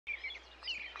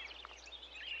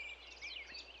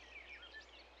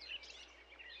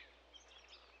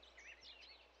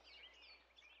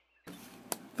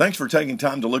Thanks for taking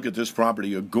time to look at this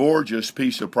property. A gorgeous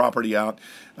piece of property out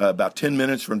about 10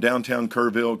 minutes from downtown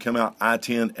Kerrville. Come out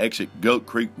I-10, exit Goat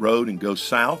Creek Road, and go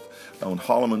south on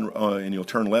Holloman, and you'll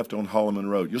turn left on Holloman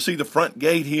Road. You'll see the front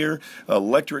gate here,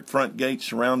 electric front gate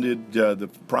surrounded. The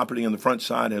property on the front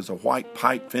side has a white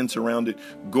pipe fence around it.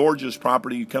 Gorgeous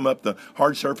property. You come up the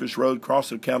hard surface road, cross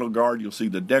the cattle guard. You'll see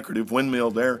the decorative windmill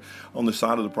there on the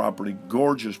side of the property.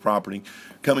 Gorgeous property.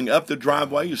 Coming up the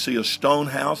driveway, you see a stone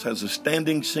house, has a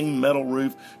standing seam metal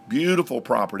roof. Beautiful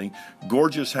property.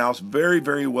 Gorgeous house. Very,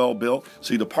 very well built.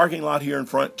 See the parking lot here in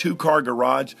front, 2-car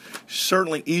garage.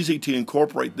 Certainly easy to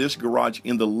incorporate this garage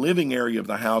in the living area of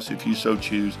the house if you so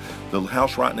choose. The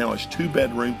house right now is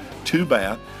 2-bedroom,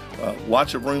 2-bath.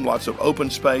 Lots of room, lots of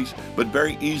open space, but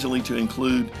very easily to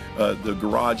include the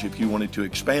garage if you wanted to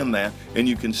expand that. And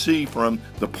you can see from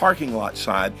the parking lot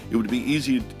side, it would be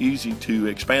easy to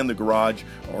expand the garage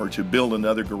or to build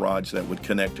another garage that would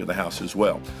connect to the house as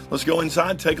well. Let's go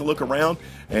inside, take a look around,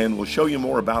 and we'll show you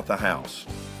more about the house.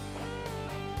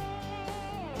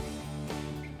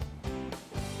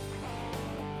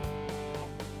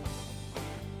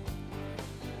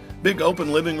 Big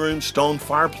open living room, stone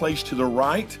fireplace to the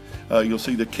right. You'll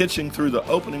see the kitchen through the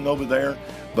opening over there.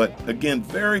 But again,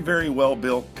 very, very well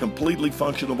built, completely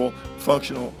functional,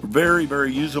 very,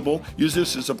 very usable. Use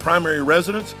this as a primary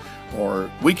residence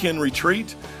or weekend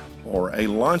retreat or a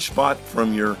launch spot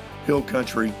from your hill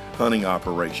country hunting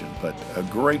operation. But a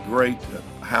great, great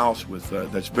house with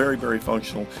that's very, very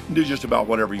functional. You can do just about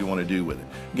whatever you want to do with it.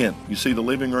 Again, you see the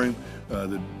living room,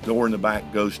 the door in the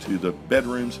back goes to the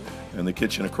bedrooms and the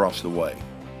kitchen across the way.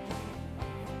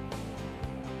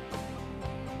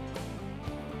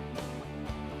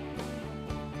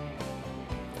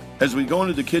 As we go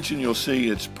into the kitchen, you'll see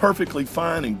it's perfectly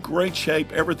fine, in great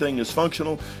shape. Everything is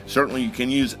functional. Certainly you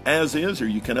can use as is or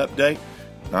you can update.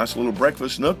 Nice little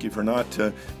breakfast nook if you're not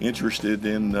interested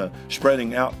in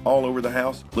spreading out all over the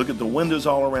house. Look at the windows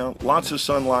all around. Lots of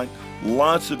sunlight,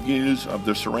 lots of views of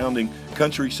the surrounding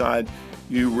countryside.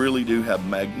 You really do have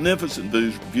magnificent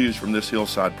views from this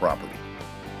hillside property.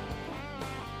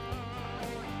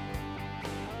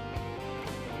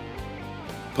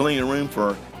 Plenty of room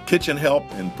for kitchen help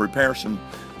and prepare some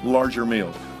larger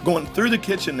meals. Going through the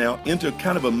kitchen now into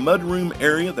kind of a mudroom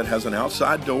area that has an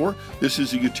outside door. This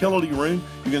is a utility room.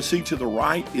 You can see to the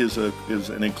right is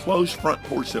an enclosed front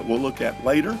porch that we'll look at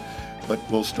later. But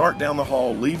we'll start down the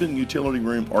hall, leaving utility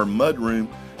room or mudroom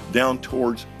down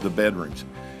towards the bedrooms.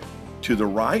 To the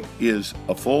right is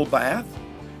a full bath,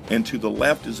 and to the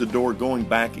left is a door going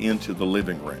back into the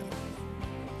living room.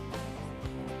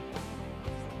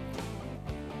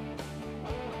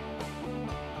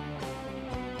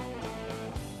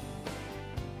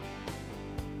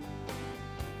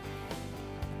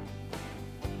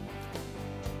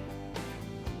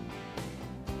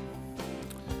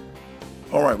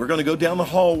 All right, we're going to go down the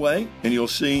hallway, and you'll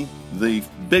see the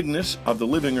bigness of the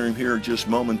living room here just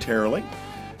momentarily.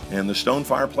 And the stone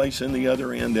fireplace in the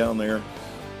other end down there.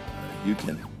 You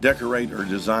can decorate or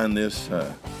design this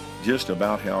just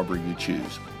about however you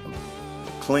choose.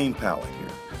 Clean palette here.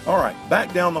 All right,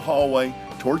 back down the hallway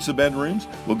towards the bedrooms.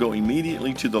 We'll go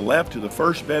immediately to the left to the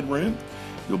first bedroom.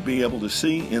 You'll be able to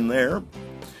see in there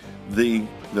the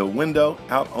window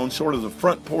out on sort of the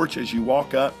front porch as you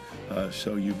walk up.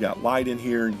 So you've got light in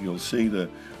here, and you'll see the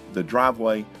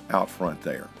driveway out front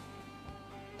there.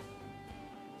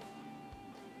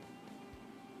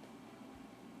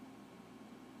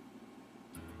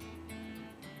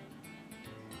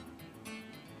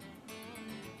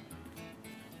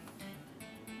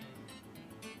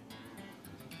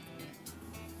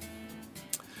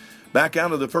 Back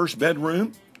out of the first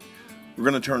bedroom, we're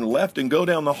going to turn left and go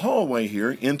down the hallway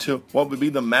here into what would be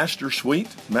the master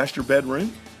suite, master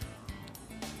bedroom.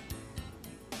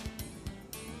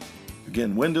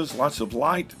 Again, windows, lots of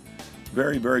light,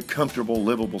 very, very comfortable,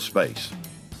 livable space.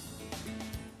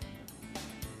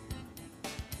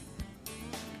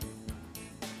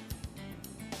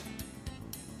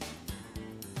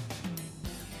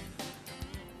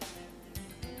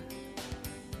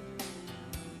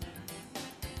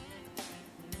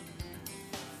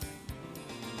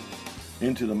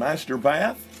 Into the master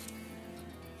bath.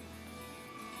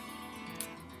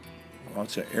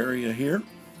 Lots of area here.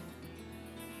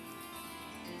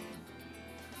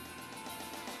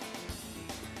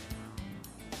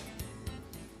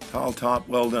 Tile top,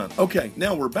 well done. Okay,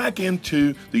 now we're back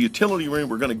into the utility room.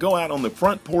 We're going to go out on the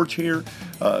front porch here.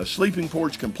 Sleeping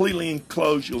porch completely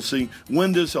enclosed. You'll see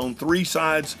windows on 3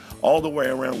 sides all the way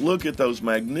around. Look at those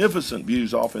magnificent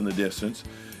views off in the distance.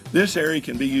 This area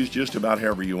can be used just about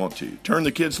however you want to. Turn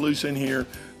the kids loose in here.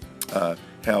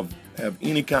 Have have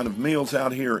any kind of meals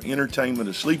out here, entertainment,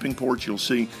 a sleeping porch. You'll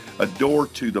see a door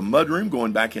to the mudroom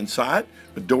going back inside,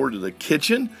 a door to the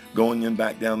kitchen going in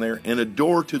back down there, and a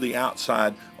door to the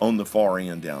outside on the far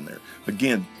end down there.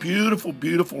 Again, beautiful,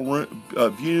 beautiful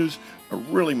views, a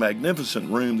really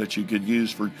magnificent room that you could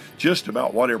use for just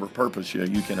about whatever purpose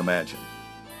you can imagine.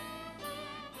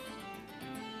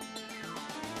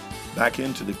 Back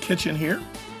into the kitchen here.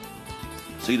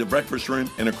 See the breakfast room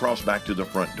and across back to the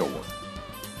front door.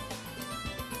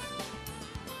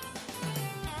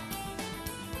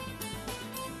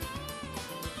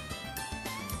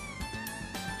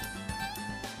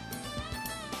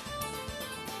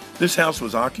 This house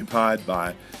was occupied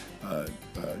by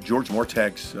George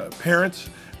Mortek's parents.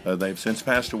 They've since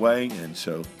passed away, and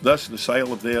so thus the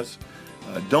sale of this.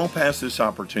 Don't pass this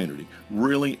opportunity.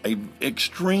 Really an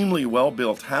extremely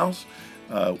well-built house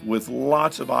with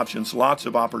lots of options, lots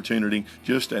of opportunity.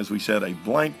 Just as we said, a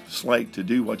blank slate to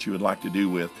do what you would like to do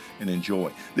with and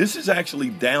enjoy. This is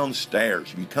actually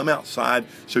downstairs. You come outside,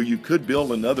 so you could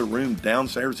build another room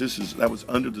downstairs. That was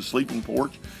under the sleeping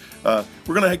porch. We're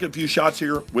going to take a few shots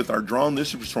here with our drone.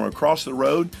 This is from across the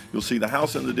road. You'll see the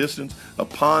house in the distance, a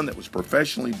pond that was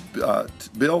professionally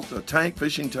built, a tank,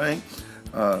 fishing tank.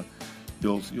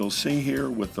 You'll see here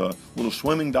with a little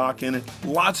swimming dock in it.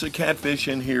 Lots of catfish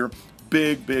in here.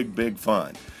 Big, big, big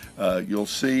fun. You'll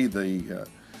see there's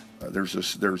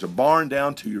a barn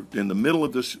down in the middle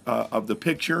of this of the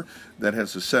picture that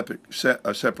has a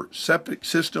separate septic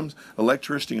systems,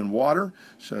 electricity and water.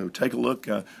 So take a look.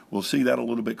 We'll see that a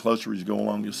little bit closer as you go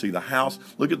along. You'll see the house.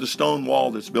 Look at the stone wall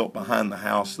that's built behind the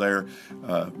house there,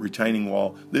 retaining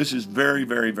wall. This is very,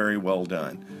 very, very well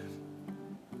done.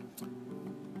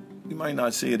 You might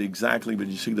not see it exactly, but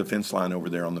you see the fence line over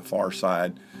there on the far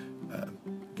side.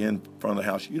 Again, in front of the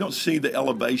house. You don't see the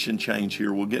elevation change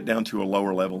here. We'll get down to a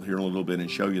lower level here in a little bit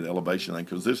and show you the elevation thing,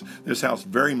 because this house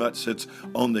very much sits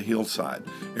on the hillside.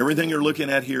 Everything you're looking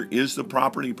at here is the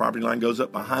property. Property line goes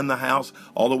up behind the house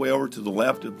all the way over to the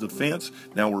left of the fence.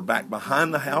 Now we're back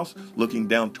behind the house looking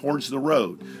down towards the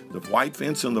road. The white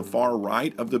fence on the far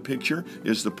right of the picture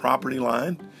is the property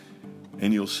line.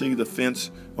 And you'll see the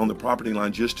fence on the property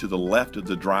line just to the left of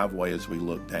the driveway as we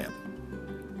look down.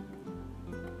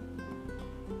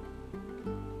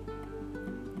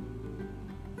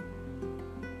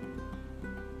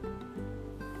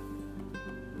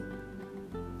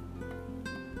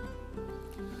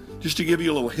 Just to give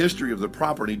you a little history of the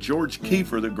property, George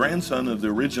Kiefer, the grandson of the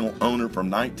original owner from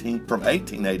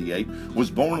 1888, was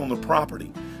born on the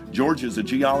property. George is a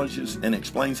geologist and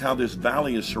explains how this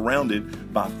valley is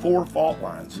surrounded by 4 fault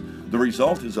lines. The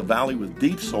result is a valley with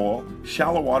deep soil,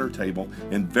 shallow water table,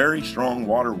 and very strong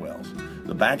water wells.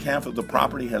 The back half of the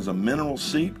property has a mineral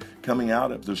seep coming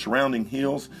out of the surrounding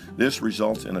hills. This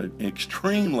results in an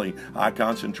extremely high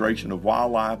concentration of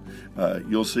wildlife.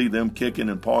 You'll see them kicking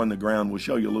and pawing the ground. We'll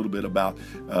show you a little bit about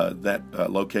that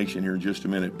location here in just a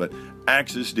minute. But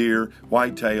axis deer,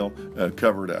 whitetail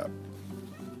covered up.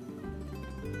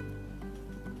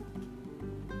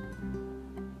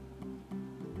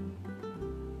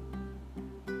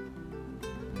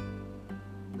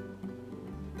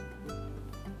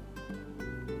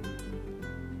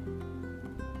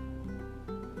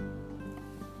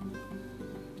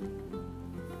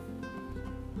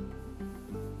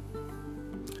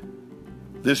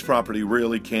 This property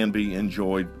really can be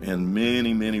enjoyed in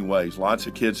many, many ways. Lots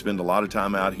of kids spend a lot of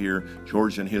time out here.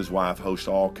 George and his wife host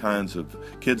all kinds of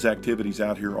kids' activities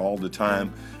out here all the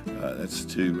time.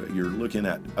 You're looking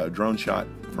at a drone shot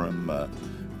from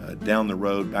down the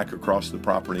road, back across the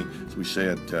property. As we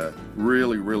said,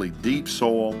 really, really deep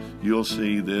soil. You'll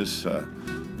see this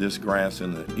grass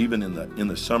even in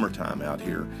the summertime out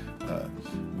here,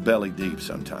 belly deep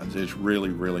sometimes. It's really,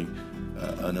 really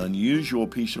an unusual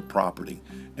piece of property,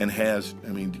 and has,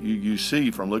 you see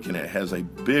from looking at it, has a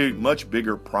much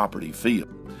bigger property feel.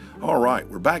 All right,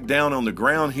 we're back down on the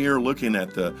ground here looking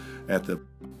at the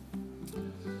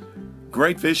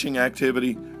great fishing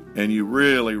activity, and you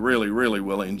really, really, really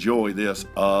will enjoy this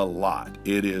a lot.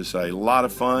 It is a lot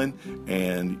of fun,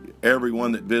 and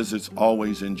everyone that visits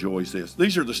always enjoys this.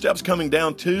 These are the steps coming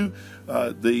down to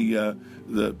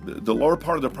the lower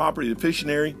part of the property, the fishing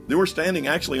area. They were standing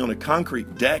actually on a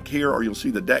concrete deck here, or you'll see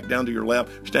the deck down to your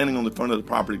left, standing on the front of the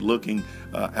property looking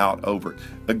out over it.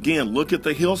 Again, look at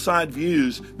the hillside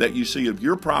views that you see of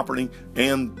your property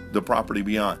and the property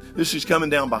beyond. This is coming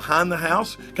down behind the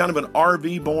house, kind of an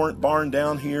RV barn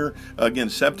down here. Again,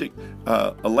 septic,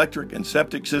 electric and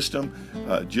septic system,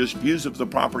 just views of the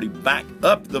property back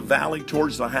up the valley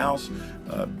towards the house.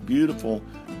 Beautiful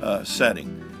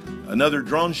setting. Another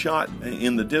drone shot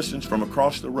in the distance from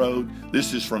across the road.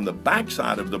 This is from the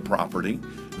backside of the property,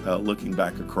 looking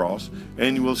back across.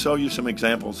 And we'll show you some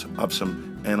examples of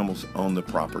some animals on the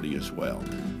property as well.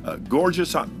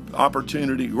 Gorgeous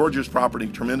opportunity, gorgeous property,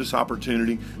 tremendous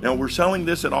opportunity. Now we're selling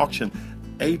this at auction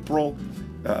April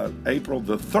the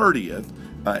 30th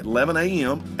at 11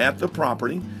 a.m. at the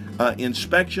property.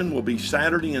 Inspection will be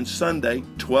Saturday and Sunday,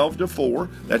 12 to 4.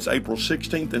 That's April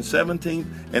 16th and 17th,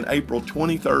 and April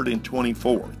 23rd and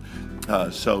 24th.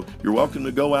 So you're welcome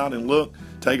to go out and look.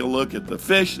 Take a look at the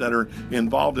fish that are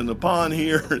involved in the pond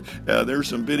here. There's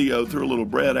some video, threw a little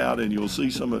bread out, and you'll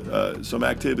see some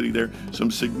activity there.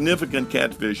 Some significant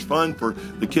catfish, fun for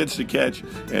the kids to catch,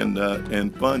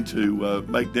 and fun to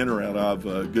make dinner out of.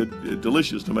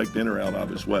 Delicious to make dinner out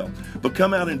of as well. But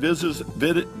come out and visit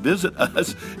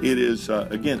us. It is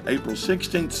again April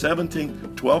 16th,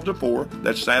 17th, 12 to 4.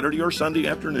 That's Saturday or Sunday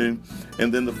afternoon,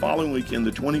 and then the following weekend,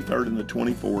 the 23rd and the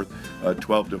 24th,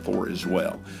 12 to 4 as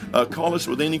well. Call us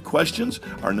with any questions.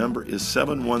 Our number is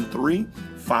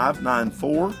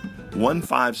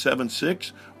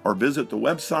 713-594-1576, or visit the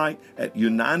website at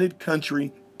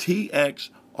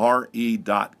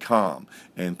UnitedCountryTXRE.com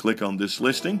and click on this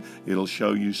listing. It'll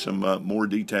show you some more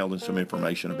detail and some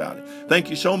information about it. Thank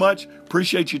you so much.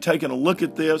 Appreciate you taking a look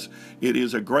at this. It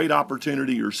is a great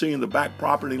opportunity. You're seeing the back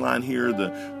property line here,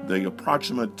 the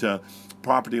approximate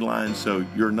property line, so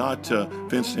you're not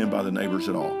fenced in by the neighbors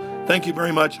at all. Thank you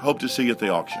very much. Hope to see you at the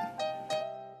auction.